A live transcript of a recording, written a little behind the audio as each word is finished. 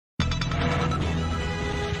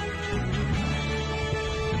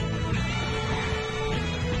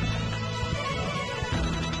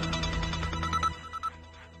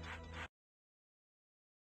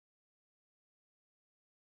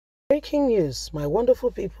Breaking news, my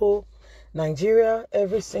wonderful people. Nigeria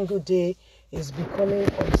every single day is becoming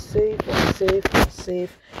unsafe,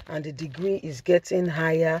 and the degree is getting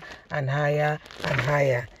higher and higher and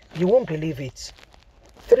higher. You won't believe it.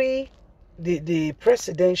 The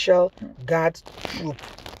presidential guard troop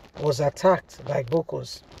was attacked by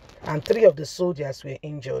Bokos, and 3 of the soldiers were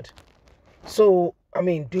injured. So, I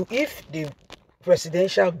mean, if the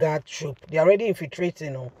presidential guard troop, they're already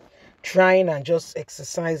infiltrating, trying and just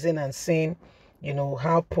exercising and seeing,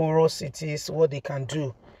 how porous it is, what they can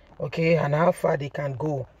do, okay, and how far they can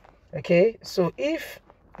go, okay. So if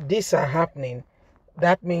these are happening,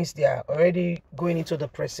 that means they are already going into the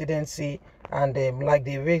presidency, and like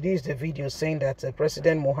they released the video saying that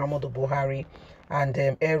President Muhammadu Buhari and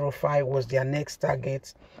El-Rufai was their next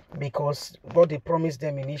target, because what they promised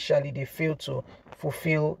them initially, they failed to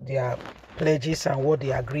fulfill their pledges and what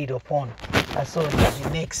they agreed upon. And so they're the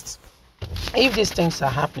next. If these things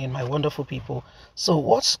are happening, my wonderful people, so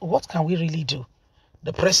what can we really do?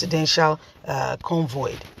 The presidential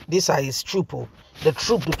convoy, these are his troop, the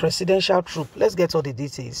presidential troop. Let's get all the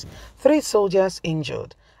details. 3 soldiers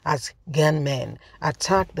injured as gunmen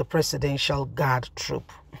attack the presidential guard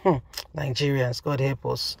troop. Nigerians, God help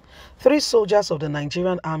us. 3 soldiers of the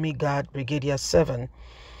Nigerian Army Guard Brigadier 7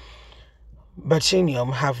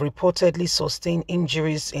 Battalion have reportedly sustained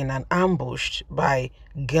injuries in an ambush by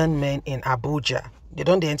gunmen in Abuja. They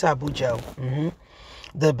don't enter Abuja.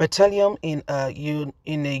 The battalion in a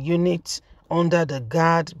unit under the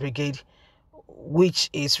Guard Brigade, which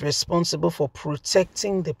is responsible for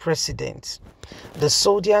protecting the president. The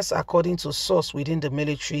soldiers, according to source within the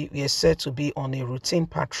military, were said to be on a routine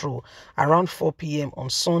patrol around 4 p.m. on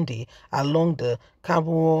Sunday along the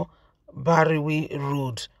Kabuo Bariwi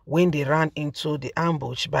Road when they ran into the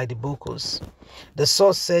ambush by the Bokos. The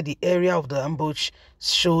source said the area of the ambush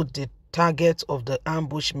showed the target of the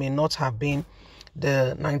ambush may not have been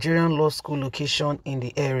the Nigerian law school location in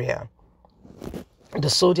the area. The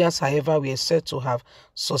soldiers, however, were said to have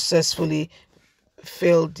successfully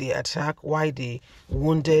failed the attack, while the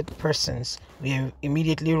wounded persons were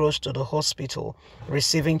immediately rushed to the hospital,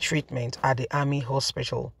 receiving treatment at the army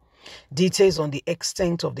hospital. Details on the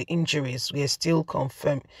extent of the injuries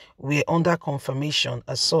were under confirmation,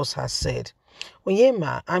 a source has said.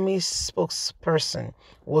 Onyema, Army spokesperson,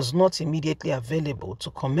 was not immediately available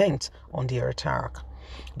to comment on the attack.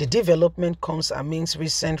 The development comes amidst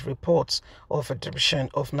recent reports of adoption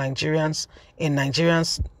of Nigerians in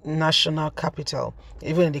Nigeria's national capital.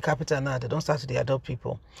 Even in the capital now, they don't start to adopt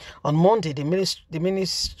people. On Monday, the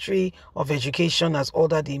Ministry of Education has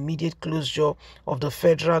ordered the immediate closure of the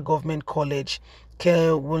federal government college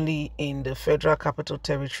Kewuli in the Federal Capital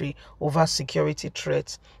Territory over security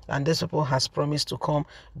threats, and this people has promised to come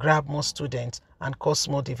grab more students and cause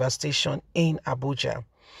more devastation in Abuja.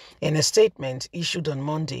 In a statement issued on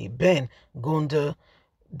Monday, Ben Gonda,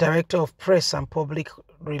 Director of Press and Public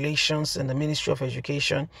Relations in the Ministry of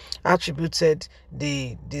Education, attributed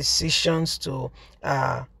the decisions to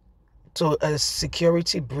a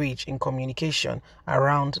security breach in communication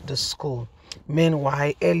around the school.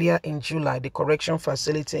 Meanwhile, earlier in July, the correction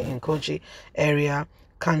facility in Koji area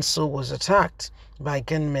council was attacked by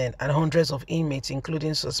gunmen, and hundreds of inmates,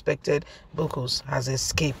 including suspected Bokos, has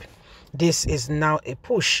escaped. This is now a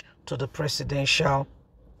push to the presidential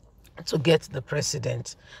to get the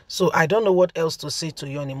president. So I don't know what else to say to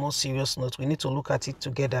you on a more serious note. We need to look at it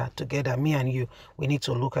together, me and you. We need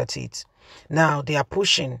to look at it. Now they are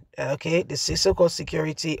pushing, okay, the so-called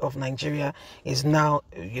security of Nigeria is now,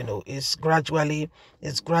 is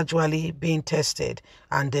gradually being tested,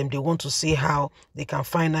 and then they want to see how they can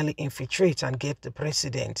finally infiltrate and get the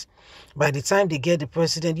president. By the time they get the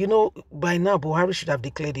president, by now Buhari should have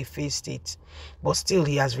declared a failed state, but still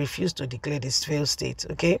he has refused to declare this failed state,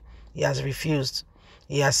 okay? He has refused.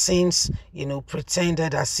 He has since,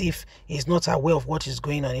 pretended as if he's not aware of what is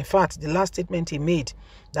going on. In fact, the last statement he made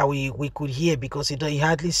that we could hear, because he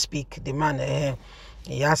hardly speak, the man,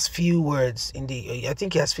 he has few words I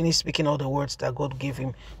think he has finished speaking all the words that God gave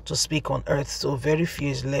him to speak on earth. So very few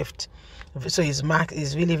is left. So his mark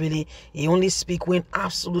is really, he only speak when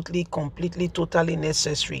absolutely, completely, totally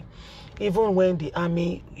necessary. Even when the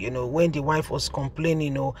army, when the wife was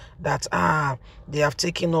complaining, that they have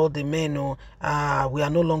taken all the men, we are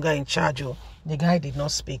no longer in charge, the guy did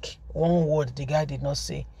not speak. One word the guy did not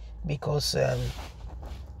say, because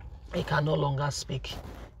he can no longer speak.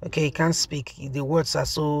 Okay, he can't speak. The words are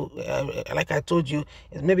so, like I told you,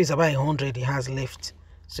 maybe it's about 100 he has left.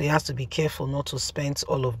 So he has to be careful not to spend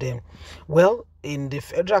all of them. Well, in the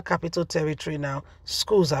Federal Capital Territory now,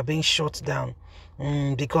 schools are being shut down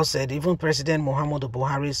because even President Muhammadu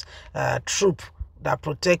Buhari's troop that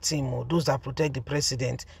protect him, or those that protect the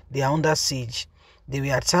president, they are under siege. They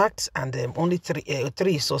were attacked, and only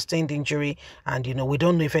three sustained injury, and we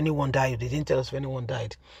don't know if anyone died. They didn't tell us if anyone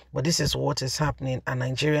died, but this is what is happening. And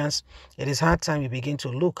Nigerians, it is hard time you begin to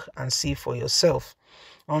look and see for yourself,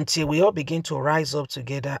 until we all begin to rise up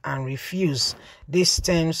together and refuse these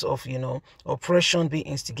terms of oppression being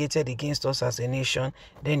instigated against us as a nation.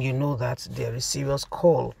 Then you know that there is serious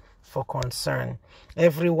call for concern.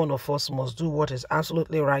 Every one of us must do what is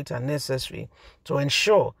absolutely right and necessary to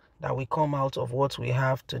ensure that we come out of what we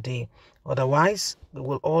have today. Otherwise, we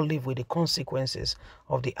will all live with the consequences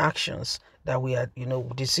of the actions that we are,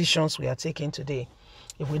 decisions we are taking today.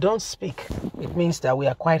 If we don't speak, it means that we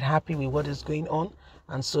are quite happy with what is going on,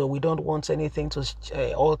 and so we don't want anything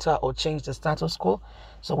to alter or change the status quo.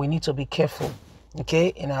 So we need to be careful, okay,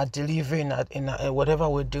 in our delivery, in whatever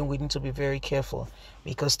we're doing. We need to be very careful,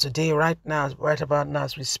 because today, right about now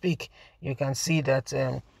as we speak, you can see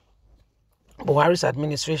that Buhari's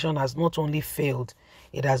administration has not only failed,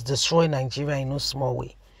 it has destroyed Nigeria in no small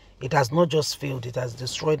way. It has not just failed, it has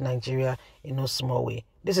destroyed Nigeria in no small way.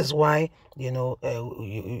 This is why, we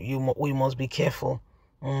must be careful.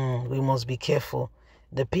 We must be careful.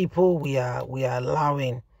 The people we are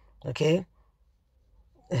allowing, okay?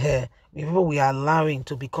 The people we are allowing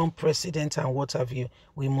to become president and what have you,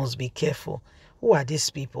 we must be careful. Who are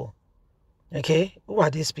these people? Okay? Who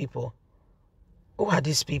are these people? Who are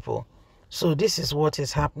these people? So this is what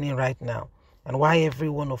is happening right now, and why every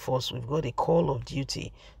one of us, we've got a call of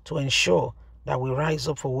duty to ensure that we rise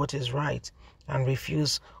up for what is right and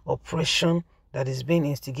refuse oppression that is being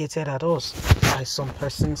instigated at us by some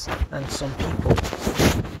persons and some people.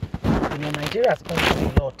 Nigeria has come through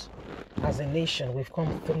a lot as a nation. We've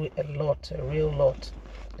come through a lot, a real lot,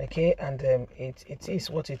 okay? And it is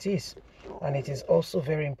what it is, and it is also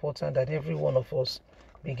very important that every one of us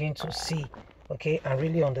begin to see, okay, and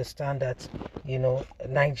really understand that,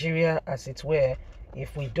 Nigeria, as it were,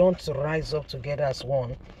 if we don't rise up together as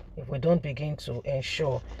one, if we don't begin to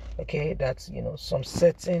ensure, okay, that, some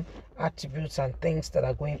certain attributes and things that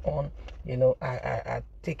are going on, are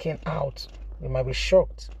taken out, we might be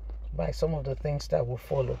shocked by some of the things that will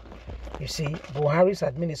follow. You see, Buhari's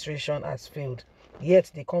administration has failed, yet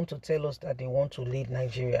they come to tell us that they want to lead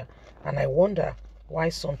Nigeria. And I wonder why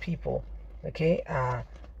some people, okay, are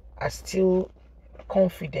still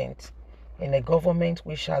confident in a government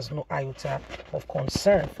which has no iota of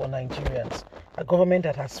concern for Nigerians, a government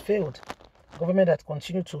that has failed, a government that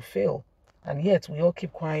continues to fail, and yet we all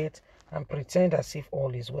keep quiet and pretend as if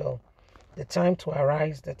all is well. The time to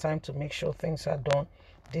arise, the time to make sure things are done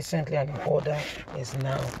decently and in order is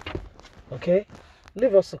now. Okay?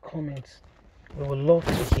 Leave us a comment. We would love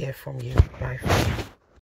to hear from you. Bye for now.